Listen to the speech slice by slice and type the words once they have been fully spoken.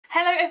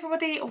Hello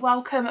everybody,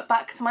 welcome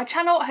back to my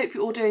channel. I hope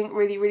you're all doing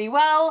really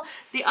well.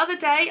 The other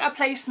day I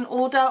placed an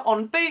order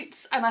on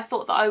Boots and I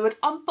thought that I would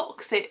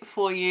unbox it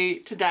for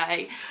you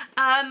today.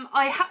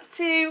 I had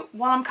to,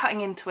 while I'm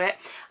cutting into it,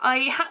 I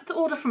had to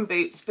order from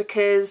Boots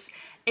because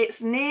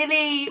it's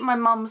nearly my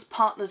mum's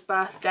partner's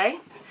birthday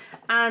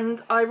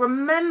and I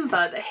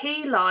remember that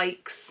he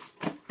likes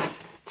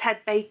Ted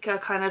Baker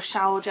kind of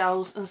shower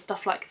gels and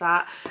stuff like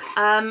that,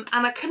 and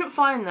I couldn't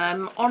find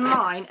them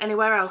online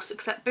anywhere else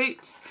except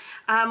Boots.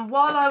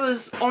 While I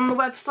was on the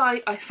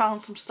website I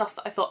found some stuff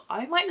that I thought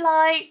I might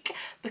like,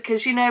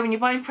 because you know when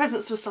you're buying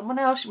presents for someone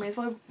else you may as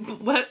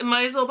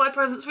well buy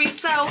presents for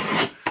yourself.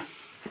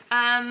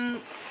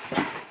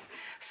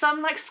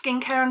 Some like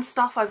skincare and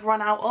stuff I've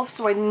run out of,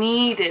 so I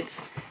needed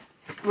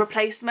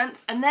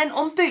replacements, and then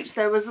on Boots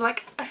there was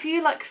like a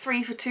few like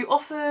 3 for 2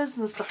 offers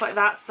and stuff like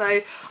that,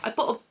 so I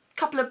bought a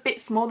couple of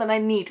bits more than I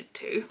needed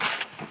to.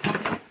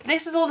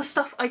 This is all the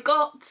stuff I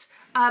got.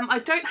 I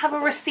don't have a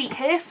receipt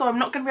here, so I'm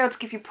not going to be able to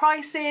give you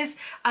prices.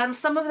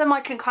 Some of them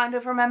I can kind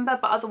of remember,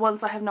 but other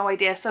ones I have no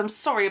idea, so I'm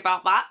sorry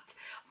about that.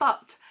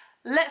 But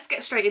let's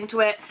get straight into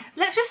it.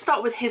 Let's just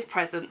start with his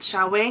present,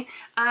 shall we?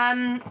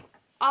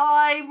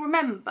 I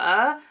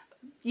remember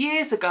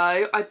years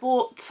ago I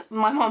bought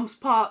my mum's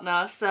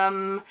partner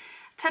some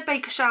Ted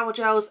Baker shower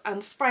gels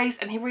and sprays,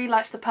 and he really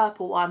likes the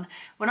purple one.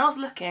 When I was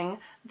looking,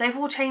 they've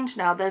all changed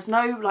now. There's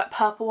no like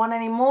purple one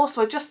anymore,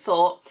 so I just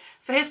thought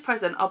for his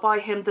present I'll buy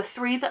him the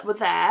 3 that were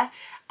there,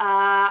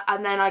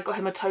 and then I got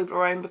him a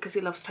Toblerone because he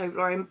loves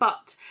Toblerone.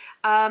 But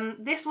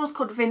this one's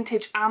called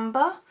Vintage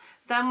Amber.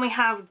 Then we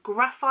have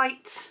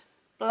Graphite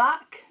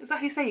Black, is that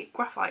how you say it?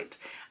 Graphite,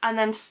 and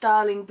then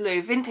Sterling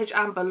Blue. Vintage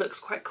Amber looks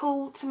quite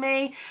cool to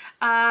me,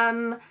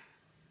 and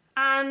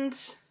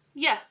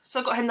yeah,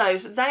 so I got him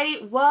those. They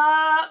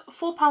were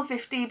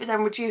 £4.50 but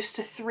then reduced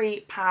to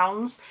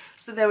 £3,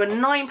 so they were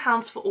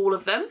 £9 for all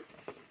of them.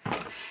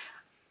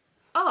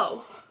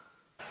 Oh,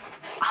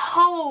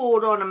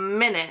 hold on a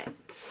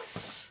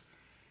minute,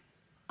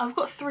 I've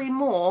got 3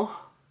 more.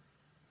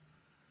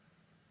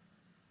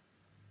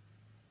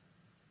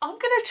 I'm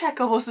gonna check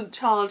I wasn't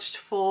charged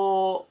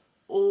for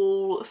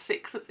all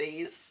 6 of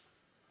these.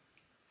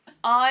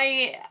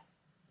 I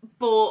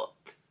bought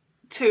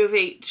 2 of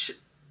each.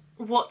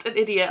 What an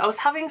idiot. I was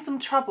having some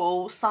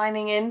trouble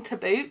signing in to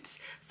Boots,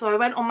 so I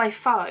went on my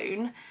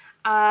phone,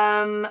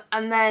 and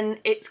then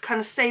it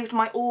kind of saved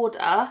my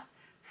order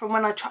from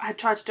when I had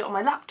tried to do it on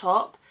my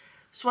laptop.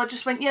 So I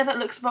just went, yeah, that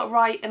looks about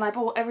right, and I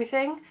bought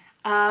everything.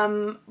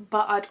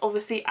 But I'd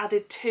obviously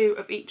added 2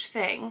 of each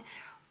thing.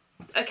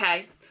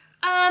 Okay.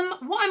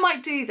 What I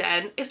might do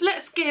then is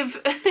let's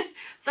give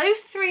those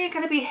 3 are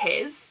going to be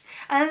his,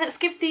 and then let's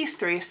give these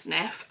 3 a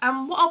sniff.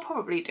 And what I'll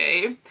probably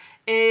do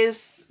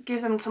is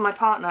give them to my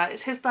partner.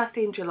 It's his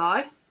birthday in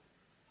July.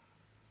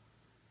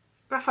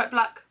 Graphite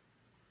Black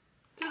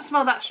doesn't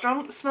smell that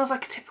strong. It smells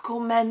like a typical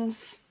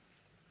men's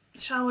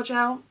shower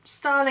gel.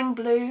 Sterling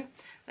Blue,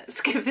 let's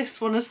give this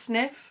one a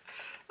sniff.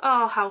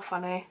 Oh, how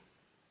funny.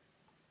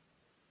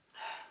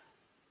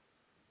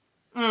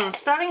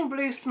 Sterling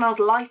Blue smells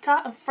lighter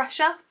and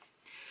fresher.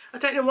 I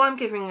don't know why I'm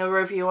giving a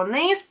review on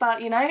these,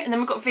 but you know. And then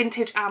we've got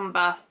Vintage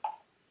Amber.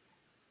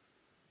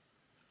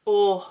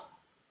 Oh,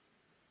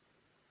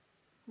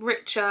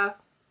 richer,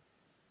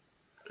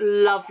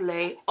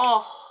 lovely.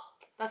 Oh,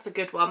 that's a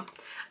good one.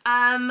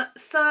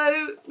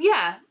 So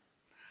yeah,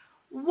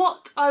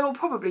 what I will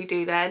probably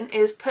do then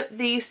is put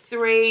these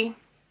 3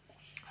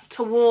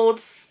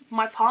 towards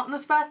my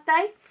partner's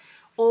birthday,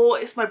 or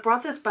it's my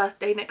brother's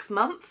birthday next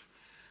month.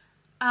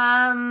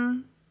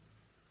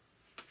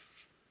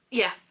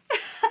 Yeah.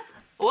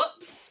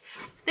 Whoops.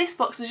 This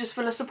box is just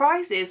full of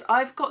surprises.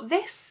 I've got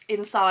this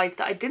inside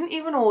that I didn't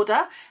even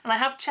order, and I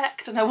have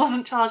checked and I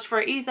wasn't charged for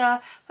it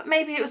either, but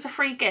maybe it was a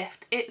free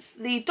gift. It's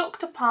the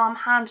Dr. Palm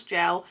hand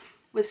gel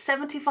with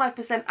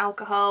 75%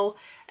 alcohol.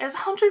 There's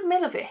 100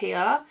 ml of it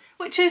here,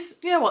 which is,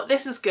 you know what,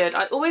 this is good.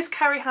 I always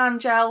carry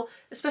hand gel,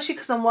 especially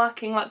because I'm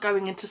working like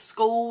going into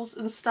schools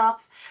and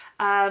stuff,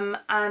 and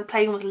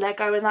playing with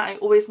Lego and that. I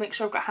always make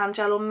sure I've got hand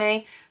gel on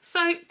me,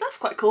 so that's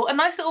quite cool. A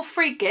nice little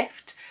free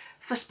gift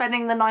for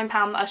spending the £9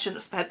 that I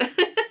shouldn't have spent.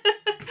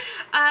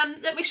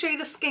 Let me show you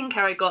the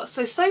skincare I got.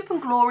 So Soap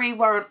and Glory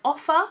were an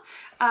offer,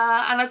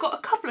 and I got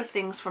a couple of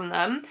things from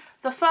them.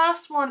 The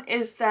first one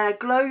is their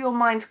Glow Your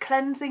Mind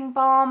Cleansing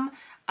Balm.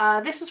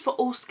 This is for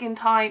all skin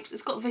types.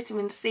 It's got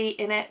vitamin C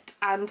in it,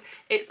 and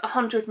it's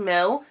 100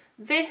 ml.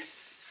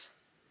 This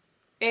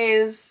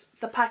is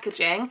the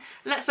packaging.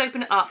 Let's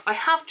open it up. I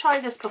have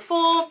tried this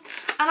before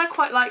and I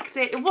quite liked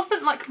it. It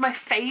wasn't like my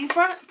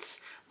favourite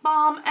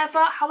balm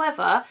ever,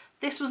 however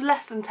this was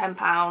less than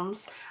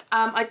 £10.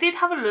 I did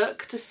have a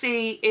look to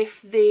see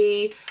if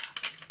the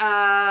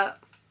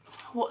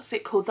what's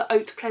it called, the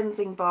Oat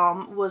Cleansing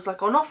Balm was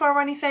like on offer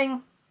or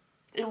anything.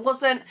 It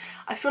wasn't.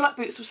 I feel like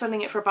Boots was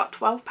selling it for about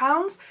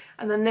 £12,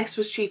 and then this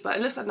was cheaper.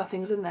 It looks like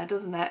nothing's in there,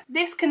 doesn't it?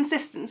 This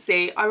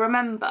consistency, I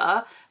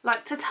remember,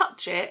 like to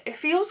touch it, it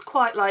feels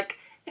quite like,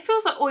 it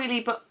feels like oily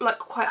but like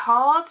quite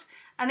hard,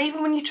 and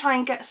even when you try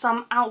and get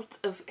some out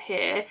of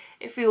here,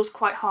 it feels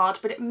quite hard,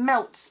 but it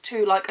melts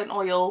to like an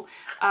oil,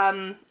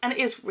 and it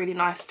is really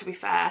nice, to be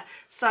fair.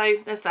 So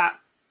there's that.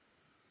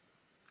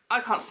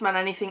 I can't smell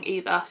anything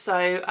either,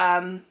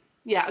 so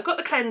yeah, I got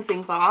the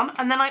cleansing balm,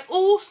 and then I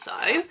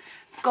also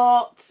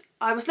got,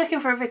 I was looking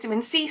for a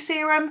vitamin C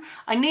serum.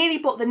 I nearly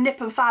bought the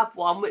Nip and Fab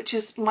one, which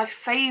is my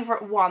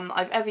favourite one that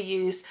I've ever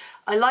used.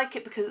 I like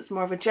it because it's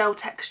more of a gel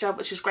texture,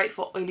 which is great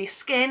for oily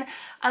skin.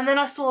 And then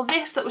I saw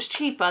this that was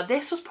cheaper.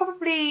 This was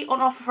probably on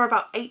offer for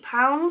about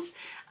 £8,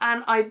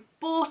 and I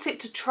bought it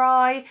to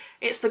try.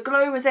 It's the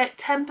Glow With It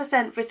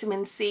 10%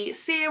 vitamin C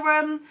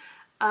serum,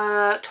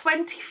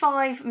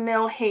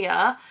 25ml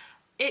here.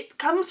 It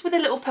comes with a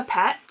little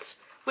pipette,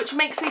 which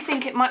makes me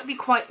think it might be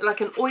quite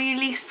like an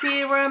oily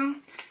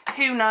serum.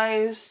 Who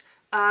knows?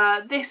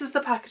 This is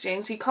the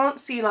packaging, so you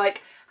can't see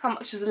like how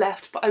much is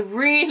left, but I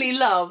really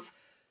love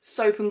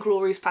Soap and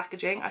Glory's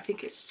packaging. I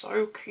think it's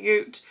so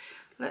cute.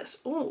 Let's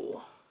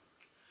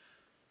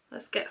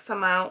get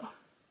some out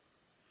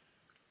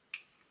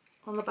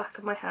on the back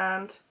of my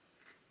hand.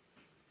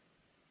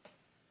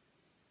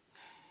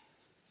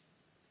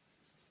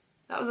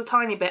 That was a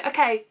tiny bit.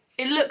 Okay,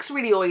 it looks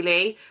really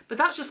oily, but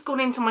that's just gone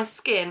into my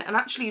skin and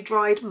actually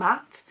dried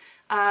matte.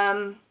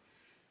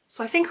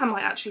 So I think I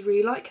might actually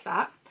really like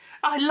that.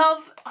 I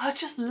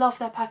just love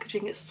their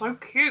packaging. It's so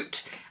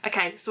cute.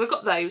 Okay, so we've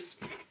got those.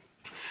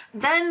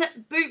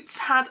 Then Boots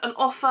had an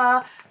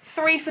offer,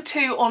 3 for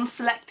 2 on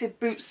selected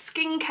Boots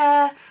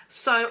skincare.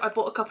 So I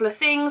bought a couple of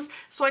things.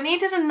 So I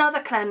needed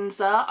another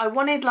cleanser. I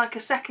wanted like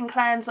a second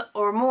cleanser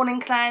or a morning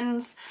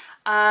cleanse,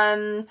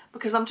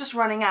 because I'm just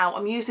running out.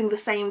 I'm using the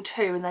same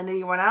 2 and then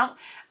nearly run out.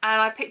 And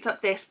I picked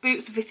up this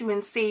Boots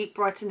Vitamin C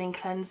Brightening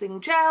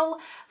Cleansing Gel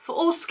for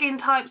all skin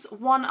types,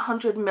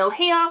 100ml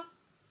here.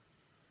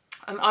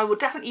 I will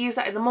definitely use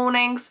that in the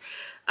mornings.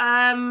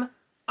 I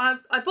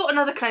bought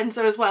another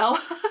cleanser as well,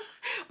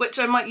 which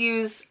I might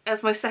use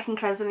as my second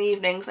cleanser in the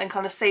evenings and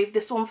kind of save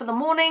this one for the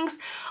mornings.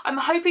 I'm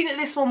hoping that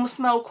this one will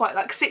smell quite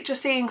like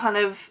citrusy and kind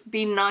of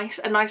be nice,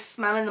 a nice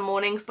smell in the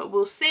mornings, but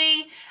we'll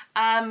see.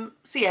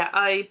 So yeah,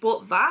 I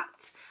bought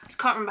that. I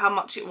can't remember how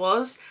much it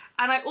was.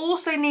 And I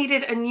also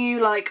needed a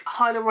new like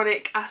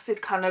hyaluronic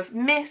acid kind of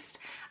mist,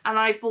 and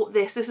I bought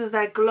this. This is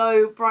their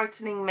Glow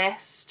Brightening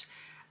Mist.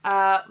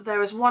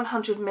 There is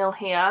 100ml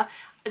here.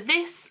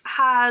 This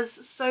has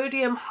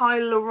sodium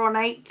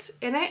hyaluronate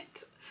in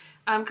it,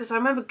 because I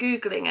remember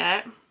googling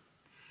it,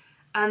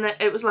 and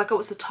it was like, oh,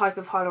 it's a type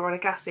of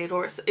hyaluronic acid,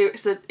 or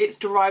it's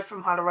derived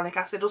from hyaluronic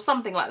acid or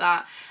something like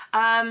that.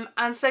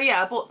 And so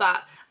yeah, I bought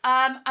that.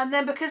 And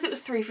then because it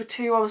was 3 for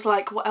 2, I was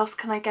like, what else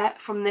can I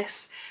get from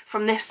this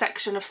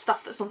section of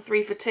stuff that's on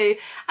 3 for 2?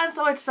 And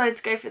so I decided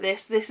to go for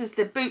this. This is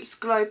the Boots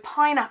Glow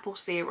Pineapple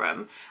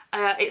Serum.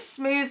 It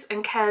smooths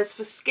and cares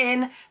for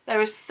skin.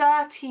 There is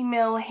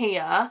 30ml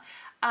here.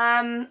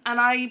 And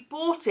I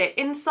bought it.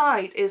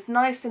 Inside is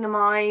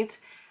niacinamide.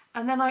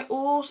 And then I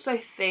also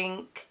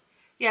think,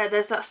 yeah,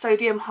 there's that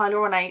sodium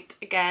hyaluronate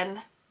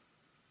again.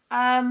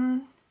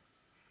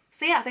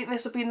 So yeah, I think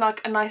this would be like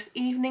a nice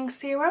evening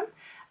serum.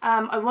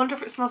 I wonder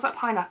if it smells like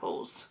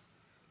pineapples.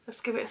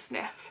 Let's give it a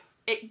sniff.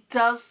 It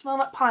does smell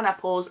like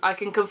pineapples. I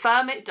can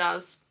confirm it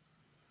does.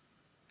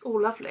 Oh,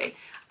 lovely.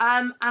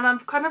 And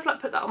I've kind of like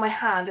put that on my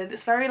hand, and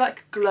it's very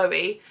like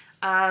glowy.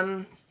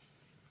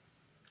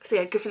 So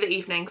yeah, good for the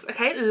evenings.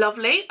 Okay,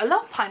 lovely. I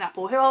love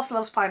pineapple. Who else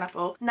loves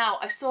pineapple? Now,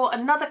 I saw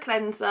another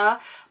cleanser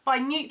by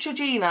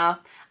Neutrogena,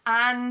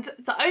 and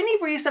the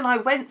only reason I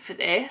went for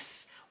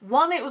this,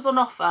 1, it was on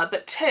offer,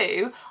 but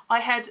 2, I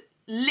had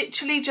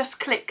literally just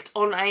clicked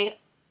on a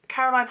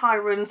Caroline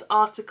Hirons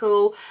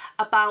article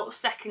about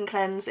second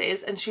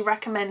cleanses, and she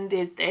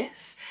recommended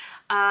this.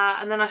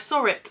 And then I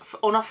saw it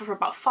on offer for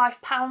about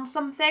 £5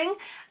 something,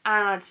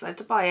 and I decided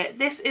to buy it.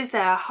 This is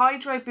their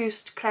Hydro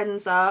Boost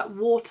Cleanser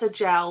Water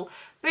Gel.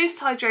 Boost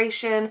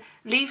hydration,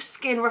 leaves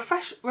skin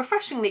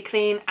refreshingly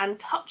clean and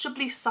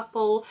touchably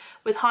supple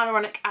with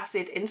hyaluronic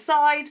acid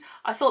inside.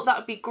 I thought that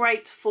would be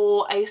great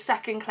for a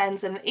second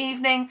cleanse in the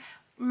evening.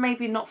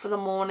 Maybe not for the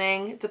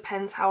morning. It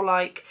depends how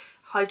like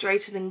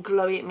hydrated and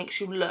glowy it makes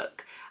you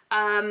look.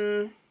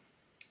 And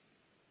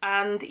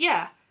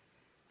yeah.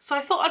 So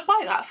I thought I'd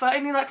buy that for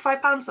only like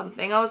 £5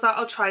 something. I was like,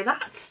 I'll try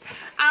that.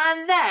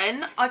 And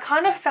then I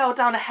kind of fell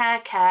down a hair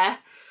care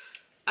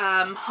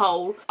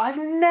hole. I've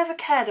never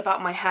cared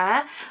about my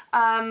hair.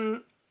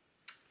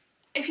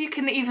 If you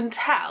can even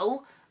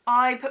tell,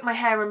 I put my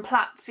hair in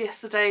plaits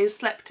yesterday,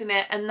 slept in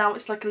it, and now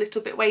it's like a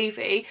little bit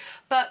wavy.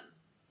 But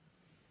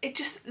it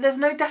just, there's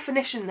no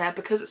definition there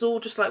because it's all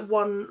just like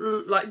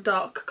one like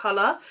dark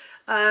colour.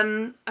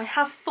 I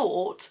have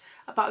thought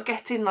about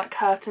getting like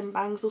curtain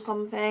bangs or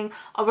something.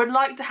 I would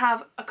like to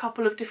have a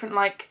couple of different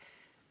like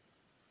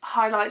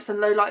highlights and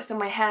lowlights in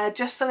my hair,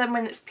 just so then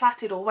when it's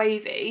plaited or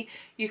wavy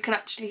you can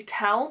actually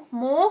tell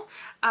more,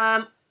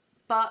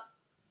 but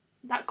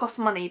that costs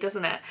money,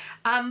 doesn't it?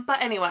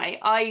 But anyway,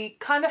 I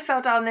kind of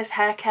fell down this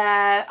hair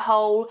care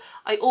hole.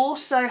 I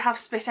also have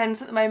split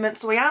ends at the moment,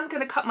 so I am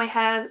going to cut my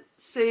hair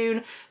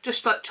soon,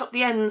 just like chop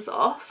the ends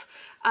off.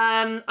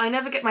 I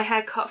never get my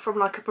hair cut from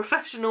like a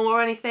professional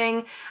or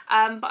anything,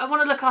 but I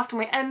want to look after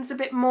my ends a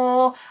bit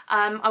more.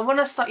 I want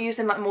to start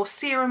using like more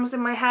serums in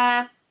my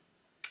hair.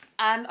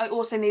 And I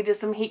also needed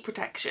some heat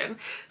protection.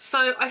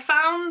 So I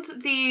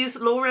found these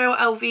L'Oreal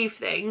LV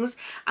things,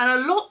 and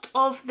a lot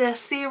of the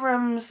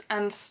serums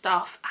and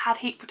stuff had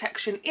heat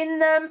protection in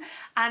them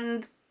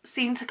and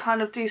seemed to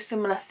kind of do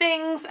similar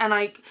things, and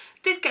I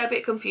did get a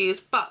bit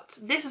confused, but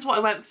this is what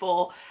I went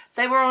for.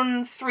 They were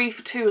on 3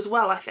 for 2 as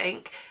well, I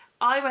think.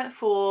 I went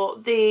for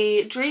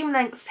the Dream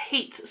Lengths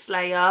Heat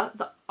Slayer,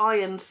 the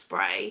iron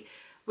spray,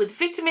 with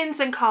vitamins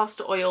and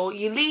castor oil.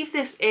 You leave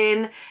this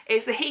in,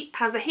 has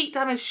a heat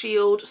damage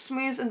shield,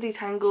 smooths and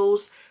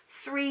detangles,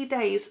 3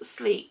 days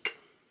sleek.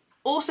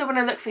 Also, when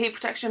I look for heat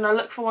protection, I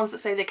look for ones that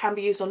say they can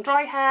be used on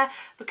dry hair,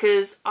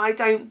 because I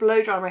don't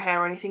blow dry my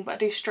hair or anything, but I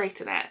do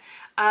straighten it.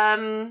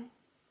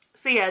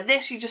 So yeah,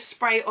 this you just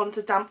spray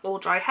onto damp or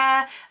dry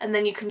hair, and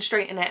then you can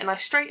straighten it. And I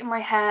straighten my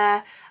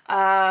hair,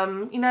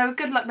 you know,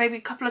 good luck maybe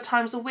a couple of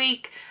times a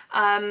week,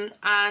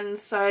 and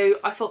so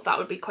I thought that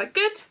would be quite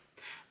good.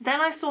 Then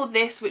I saw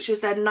this, which is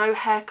their no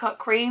haircut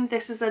cream.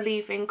 This is a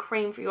leave-in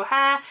cream for your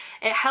hair.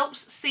 It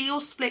helps seal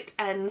split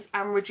ends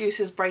and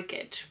reduces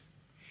breakage,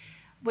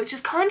 which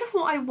is kind of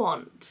what I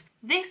want.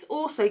 This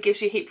also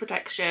gives you heat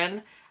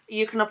protection.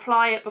 You can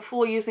apply it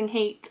before using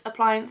heat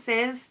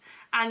appliances,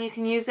 and you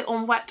can use it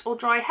on wet or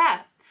dry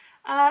hair.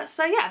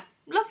 So yeah,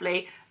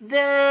 lovely.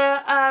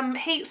 The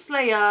Heat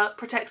Slayer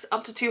protects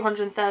up to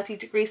 230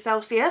 degrees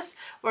Celsius,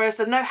 whereas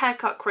the no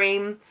haircut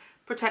cream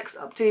protects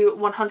up to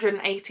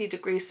 180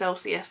 degrees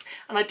Celsius.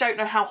 And I don't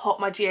know how hot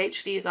my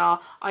GHDs are.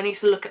 I need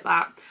to look at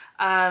that.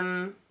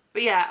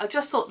 But yeah, I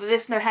just thought that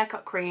this no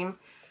haircut cream,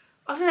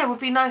 I don't know, would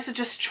be nice to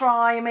just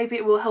try. Maybe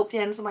it will help the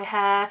ends of my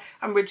hair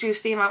and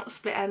reduce the amount of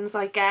split ends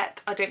I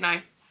get. I don't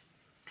know.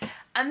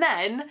 And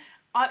then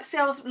I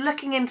was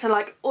looking into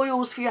like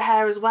oils for your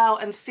hair as well,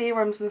 and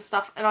serums and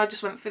stuff, and I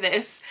just went for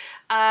this.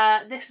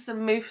 This is a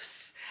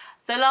mousse.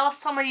 The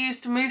last time I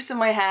used mousse in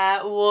my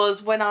hair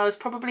was when I was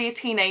probably a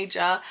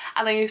teenager,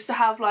 and I used to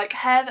have like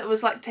hair that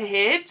was like to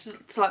here,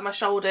 to like my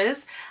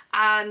shoulders,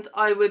 and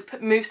I would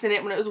put mousse in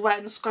it when it was wet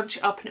and scrunch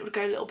it up, and it would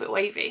go a little bit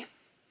wavy.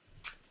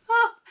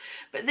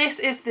 But this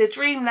is the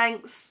Dream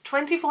Lengths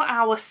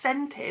 24-hour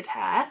scented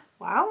hair.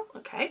 Wow,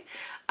 okay.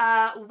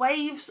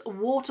 Waves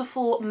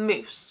Waterfall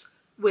Mousse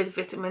with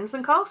vitamins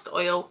and castor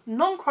oil.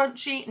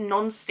 Non-crunchy,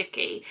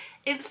 non-sticky.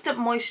 Instant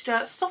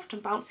moisture, soft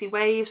and bouncy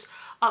waves.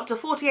 Up to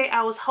 48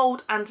 hours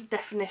hold and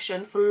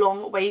definition for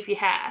long wavy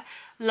hair.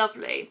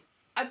 Lovely.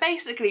 I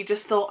basically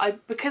just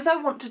thought, because I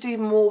want to do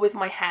more with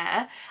my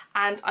hair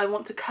and I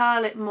want to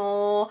curl it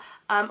more,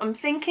 I'm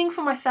thinking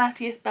for my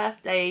 30th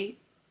birthday,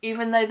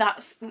 even though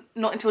that's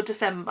not until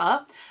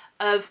December,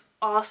 of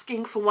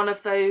asking for one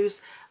of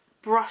those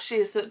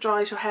brushes that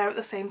dries your hair at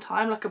the same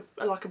time, like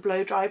a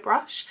blow dry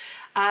brush.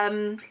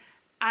 And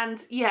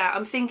yeah,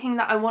 I'm thinking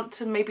that I want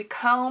to maybe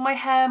curl my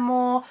hair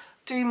more,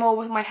 do more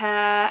with my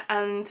hair,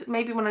 and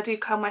maybe when I do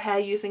curl my hair,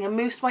 using a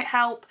mousse might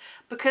help,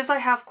 because I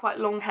have quite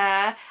long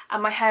hair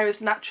and my hair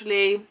is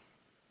naturally,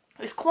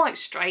 it's quite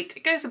straight.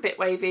 It goes a bit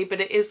wavy,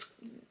 but it is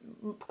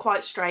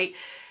quite straight.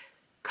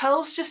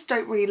 Curls just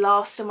don't really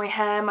last in my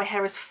hair. My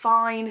hair is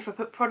fine. If I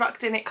put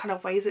product in, it kind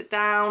of weighs it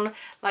down,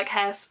 like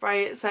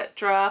hairspray,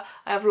 etc.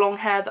 I have long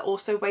hair that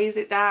also weighs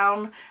it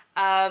down.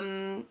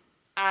 And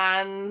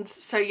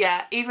so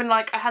yeah, even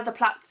like I had the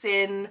plaits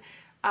in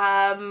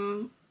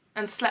and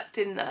slept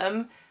in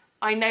them.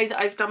 I know that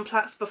I've done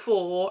plaits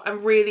before,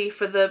 and really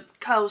for the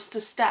curls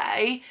to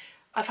stay,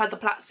 I've had the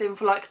plaits in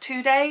for like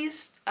 2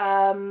 days.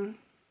 So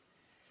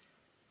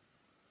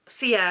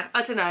yeah,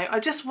 I don't know. I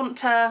just want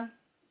to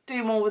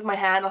do more with my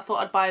hair, and I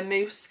thought I'd buy a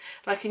mousse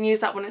and I can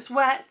use that when it's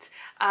wet,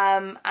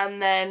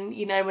 and then,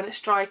 you know, when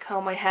it's dry,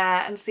 curl my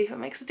hair and see if it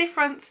makes a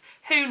difference.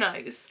 Who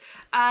knows?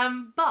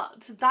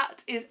 But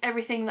that is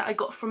everything that I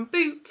got from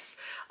Boots.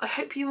 I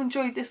hope you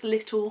enjoyed this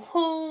little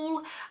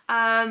haul.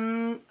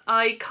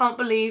 I can't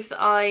believe that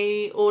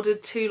I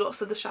ordered 2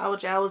 lots of the shower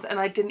gels and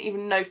I didn't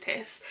even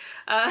notice.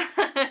 But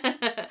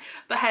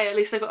hey, at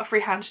least I got a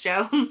free hand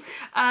gel.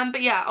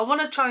 But yeah, I want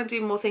to try and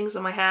do more things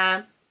with my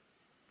hair.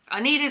 I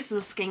needed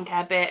some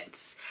skincare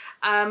bits.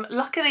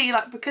 Luckily,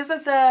 like, because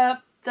of the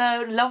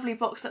lovely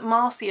box that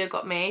Marcia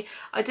got me,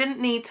 I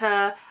didn't need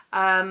to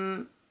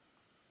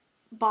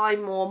buy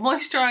more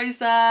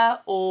moisturiser,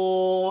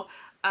 or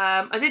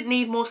I didn't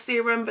need more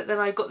serum, but then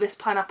I got this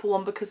pineapple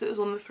one because it was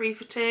on the 3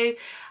 for 2.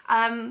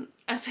 And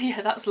so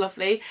yeah, that's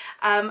lovely.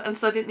 And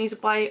so I didn't need to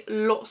buy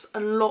lots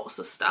and lots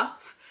of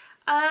stuff.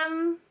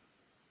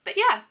 But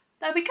yeah,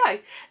 there we go.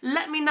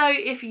 Let me know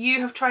if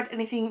you have tried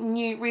anything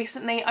new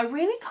recently. I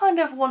really kind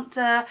of want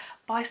to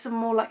buy some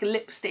more like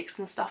lipsticks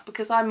and stuff,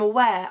 because I'm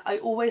aware I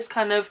always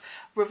kind of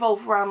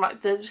revolve around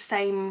like the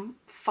same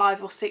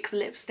 5 or 6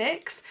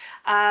 lipsticks.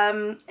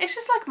 It's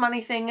just like a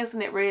money thing,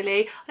 isn't it,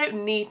 really? I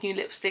don't need new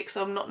lipsticks,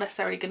 so I'm not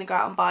necessarily going to go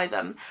out and buy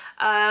them.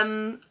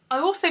 I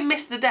also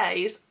miss the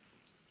days,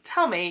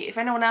 tell me if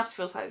anyone else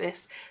feels like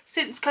this.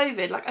 Since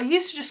COVID, like I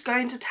used to just go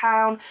into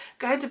town,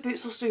 go into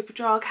Boots or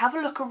Superdrug, have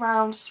a look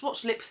around,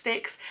 swatch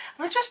lipsticks,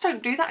 and I just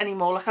don't do that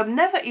anymore. Like I'm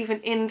never even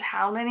in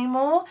town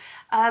anymore,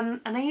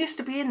 and I used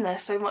to be in there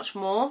so much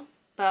more,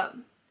 but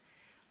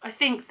I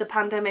think the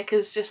pandemic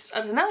is just,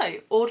 I don't know,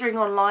 ordering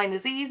online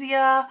is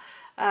easier.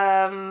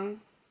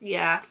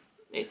 Yeah,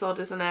 it's odd,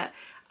 isn't it?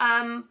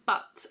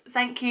 But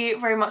thank you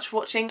very much for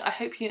watching. I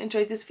hope you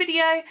enjoyed this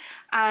video,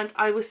 and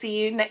I will see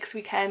you next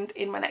weekend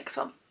in my next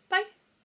one.